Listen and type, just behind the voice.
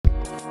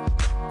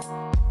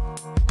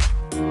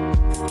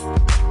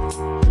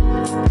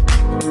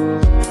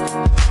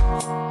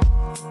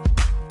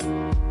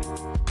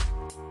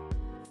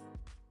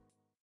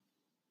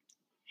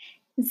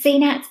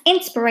Zenat's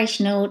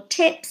inspirational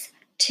tips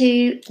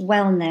to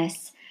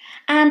wellness.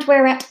 And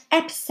we're at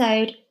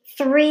episode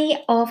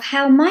 3 of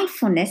how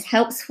mindfulness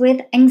helps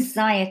with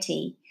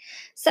anxiety.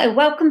 So,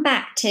 welcome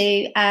back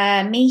to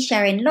me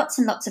sharing lots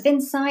and lots of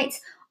insights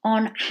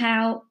on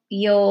how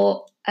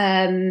you're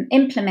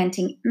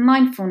implementing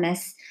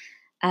mindfulness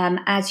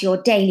as your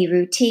daily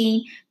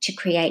routine to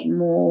create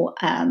more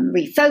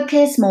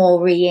refocus,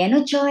 more re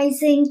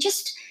energizing,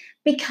 just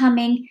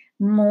becoming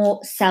more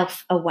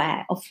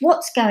self-aware of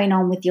what's going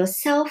on with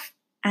yourself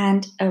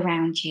and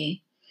around you.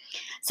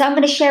 So I'm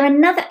going to share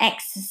another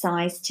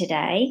exercise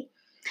today,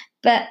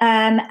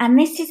 and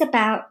this is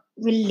about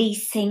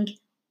releasing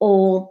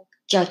all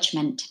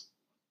judgment.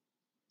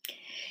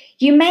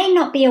 You may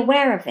not be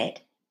aware of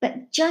it,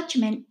 but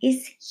judgment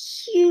is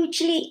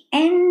hugely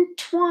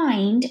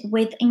entwined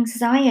with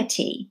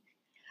anxiety.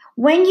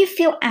 When you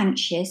feel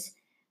anxious,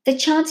 the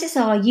chances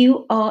are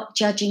you are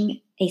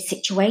judging a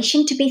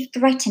situation to be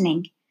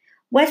threatening,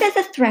 whether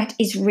the threat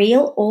is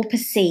real or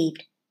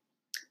perceived.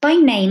 By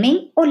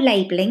naming or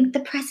labeling the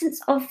presence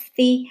of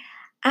the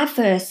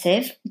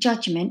aversive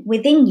judgment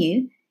within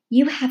you,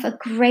 you have a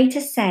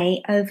greater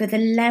say over the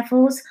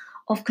levels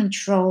of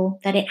control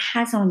that it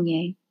has on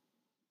you.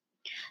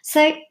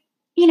 So,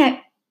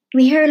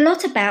 we hear a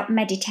lot about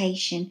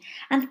meditation,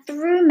 and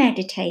through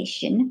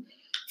meditation,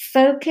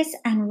 focus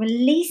and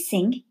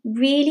releasing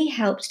really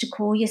helps to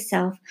call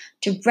yourself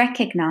to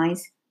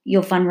recognize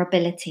your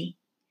vulnerability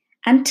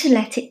and to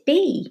let it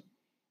be.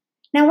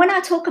 Now, when I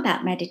talk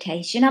about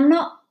meditation, I'm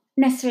not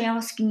necessarily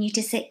asking you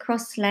to sit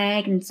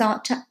cross-legged and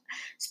start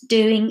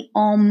doing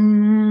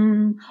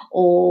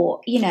or,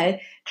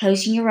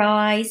 closing your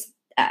eyes,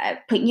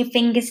 putting your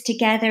fingers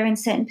together in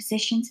certain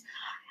positions.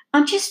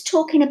 I'm just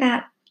talking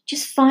about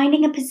just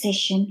finding a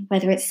position,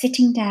 whether it's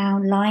sitting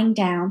down, lying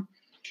down.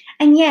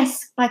 And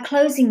yes, by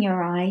closing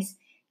your eyes,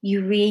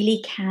 you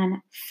really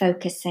can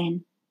focus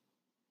in.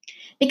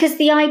 Because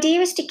the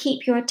idea is to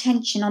keep your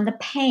attention on the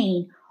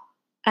pain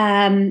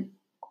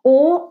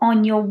or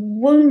on your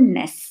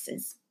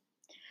woundnesses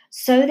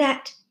so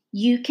that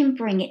you can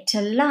bring it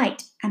to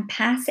light and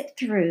pass it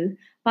through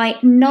by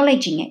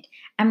acknowledging it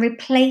and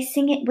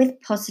replacing it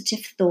with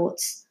positive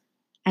thoughts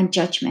and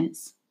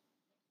judgments.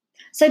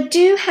 So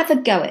do have a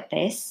go at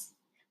this.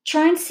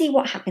 Try and see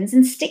what happens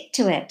and stick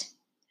to it.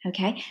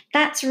 Okay,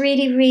 that's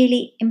really,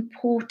 really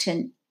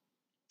important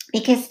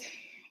because,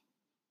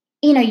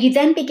 you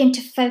then begin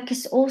to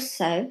focus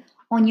also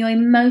on your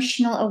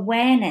emotional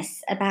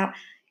awareness about,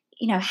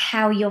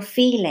 how you're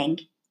feeling,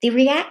 the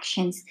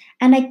reactions.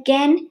 And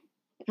again,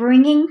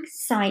 bringing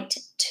sight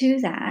to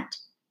that,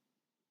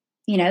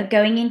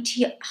 going into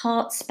your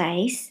heart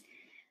space,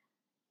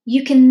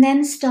 you can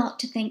then start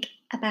to think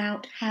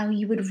about how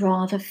you would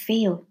rather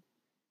feel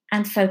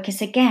and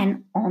focus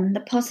again on the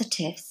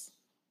positives.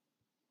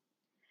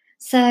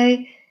 So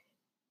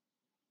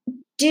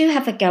do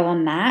have a go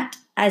on that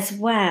as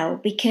well,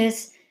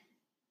 because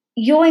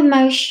your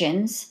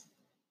emotions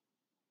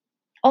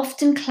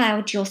often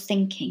cloud your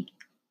thinking.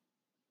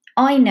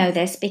 I know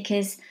this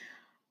because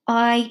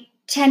I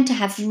tend to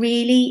have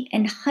really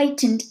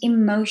heightened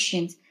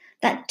emotions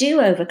that do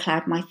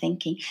overcloud my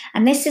thinking.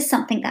 And this is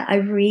something that I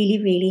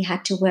really, really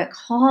had to work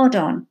hard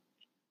on.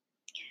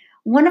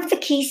 One of the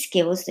key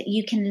skills that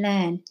you can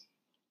learn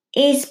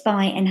is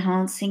by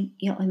enhancing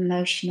your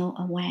emotional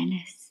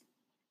awareness.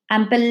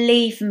 And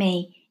believe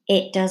me,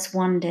 it does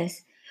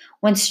wonders.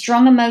 When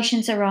strong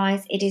emotions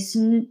arise, it is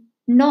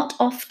not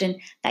often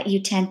that you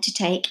tend to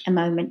take a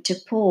moment to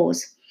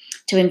pause,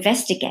 to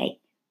investigate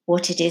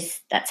what it is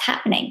that's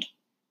happening,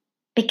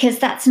 because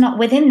that's not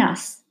within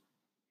us.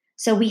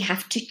 So we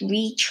have to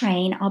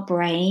retrain our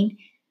brain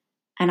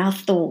and our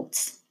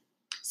thoughts.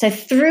 So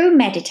through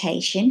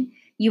meditation,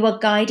 you are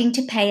guiding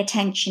to pay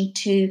attention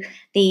to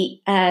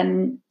the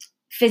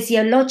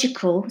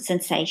physiological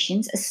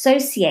sensations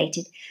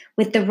associated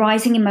with the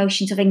rising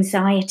emotions of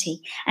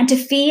anxiety and to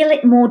feel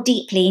it more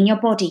deeply in your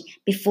body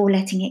before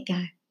letting it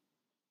go.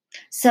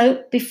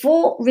 So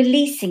before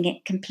releasing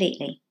it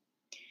completely.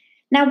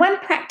 Now, when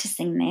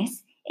practicing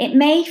this, it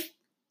may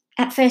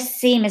at first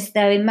seem as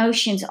though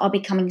emotions are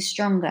becoming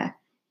stronger,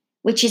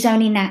 which is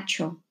only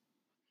natural.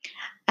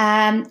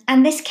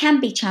 And this can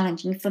be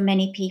challenging for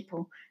many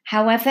people.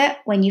 However,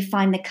 when you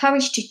find the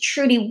courage to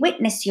truly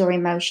witness your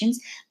emotions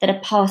that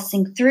are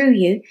passing through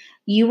you,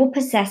 you will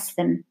possess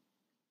them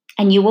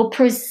and you will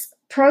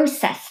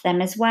process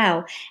them as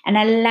well and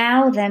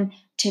allow them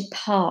to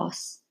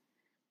pass.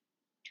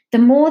 The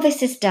more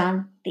this is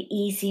done, the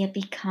easier it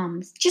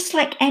becomes, just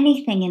like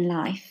anything in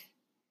life.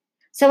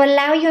 So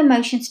allow your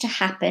emotions to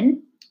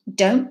happen.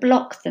 Don't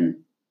block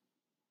them.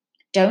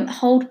 Don't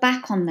hold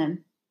back on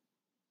them.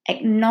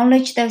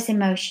 Acknowledge those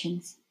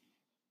emotions.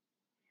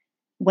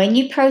 When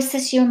you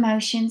process your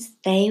emotions,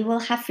 they will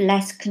have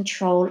less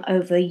control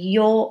over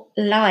your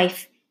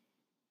life,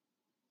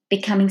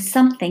 becoming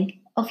something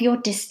of your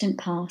distant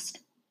past.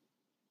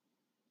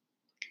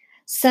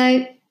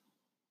 So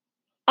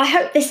I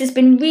hope this has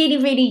been really,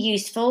 really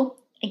useful.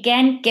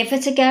 Again, give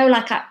it a go,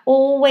 like I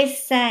always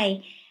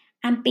say,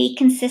 and be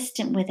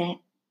consistent with it.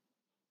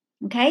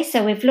 Okay,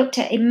 so we've looked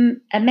at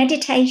a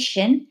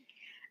meditation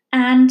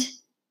and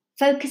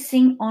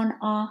focusing on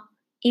our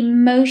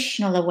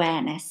emotional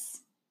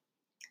awareness,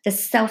 the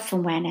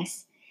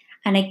self-awareness.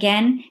 And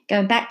again,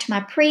 going back to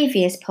my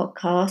previous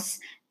podcasts,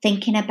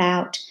 thinking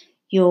about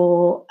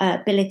your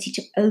ability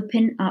to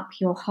open up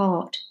your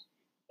heart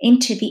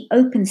into the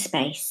open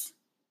space.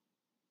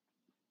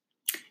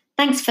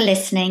 Thanks for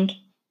listening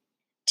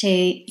to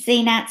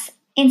Zeenat's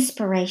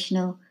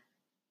inspirational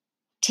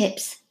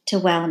tips to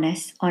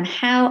wellness on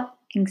how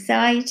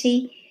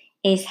anxiety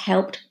is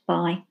helped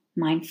by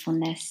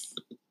mindfulness.